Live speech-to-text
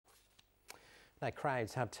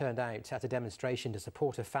Crowds have turned out at a demonstration to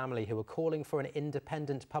support a family who are calling for an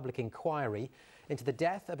independent public inquiry into the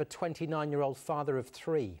death of a 29-year-old father of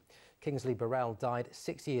three. Kingsley Burrell died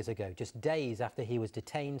 6 years ago, just days after he was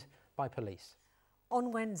detained by police.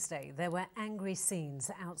 On Wednesday, there were angry scenes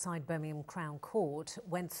outside Birmingham Crown Court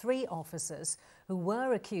when three officers who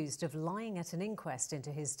were accused of lying at an inquest into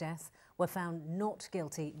his death were found not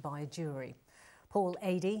guilty by a jury. Paul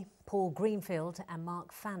Adey, Paul Greenfield and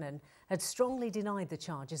Mark Fannon had strongly denied the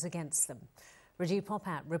charges against them. Rajiv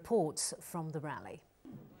Popat reports from the rally.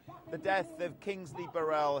 The death of Kingsley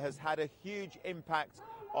Burrell has had a huge impact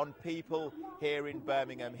on people here in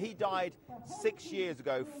Birmingham. He died 6 years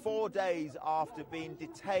ago, 4 days after being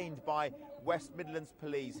detained by West Midlands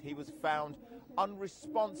Police. He was found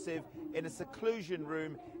unresponsive in a seclusion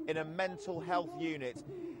room in a mental health unit.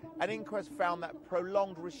 An inquest found that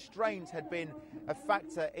prolonged restraint had been a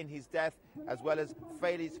factor in his death, as well as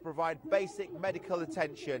failure to provide basic medical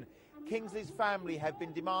attention. Kingsley's family have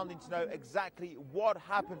been demanding to know exactly what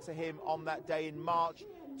happened to him on that day in March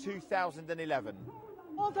 2011.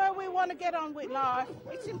 Although we want to get on with life,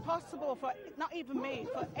 it's impossible for, not even me,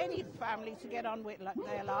 for any family to get on with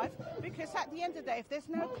their life, because at the end of the day, if there's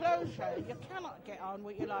no closure, you cannot get on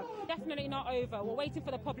with your life. Definitely not over. We're waiting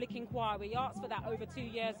for the public inquiry. We asked for that over 2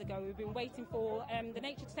 years ago. We've been waiting for the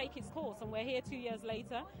nature to take its course, and we're here 2 years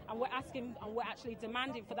later, and we're asking, and we're actually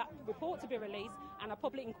demanding for that report to be released and a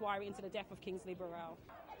public inquiry into the death of Kingsley Burrell.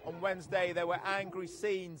 On Wednesday, there were angry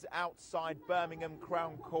scenes outside Birmingham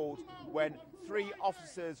Crown Court when three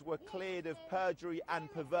officers were cleared of perjury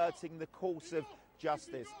and perverting the course of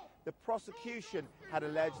justice. The prosecution had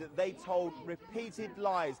alleged that they told repeated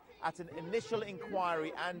lies at an initial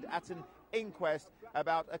inquiry and at an inquest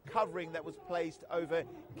about a covering that was placed over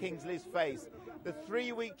Kingsley's face. The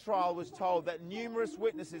 3-week trial was told that numerous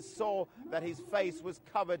witnesses saw that his face was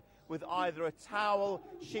covered with either a towel,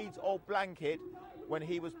 sheet or blanket when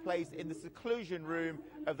he was placed in the seclusion room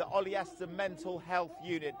of the Olyester Mental Health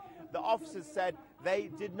Unit. The officers said they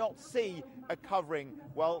did not see a covering.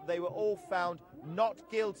 Well, they were all found not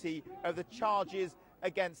guilty of the charges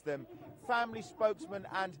against them. Family spokesman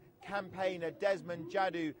and campaigner Desmond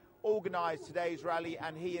Jadu organised today's rally,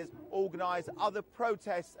 and he has organised other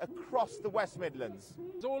protests across the West Midlands.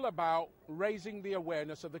 It's all about raising the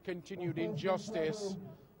awareness of the continued injustice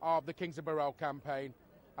of the Kingsley Burrell campaign.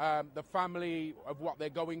 The family, of what they're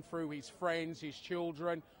going through, his friends, his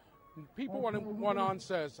children. People want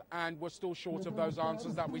answers, and we're still short of those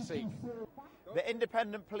answers that we seek. The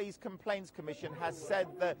Independent Police Complaints Commission has said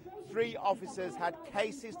that 3 officers had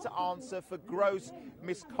cases to answer for gross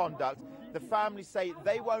misconduct. The families say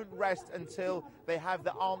they won't rest until they have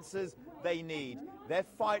the answers they need. Their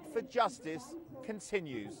fight for justice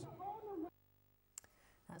continues.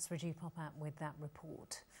 That's Rajiv Popat with that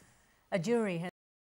report. A jury has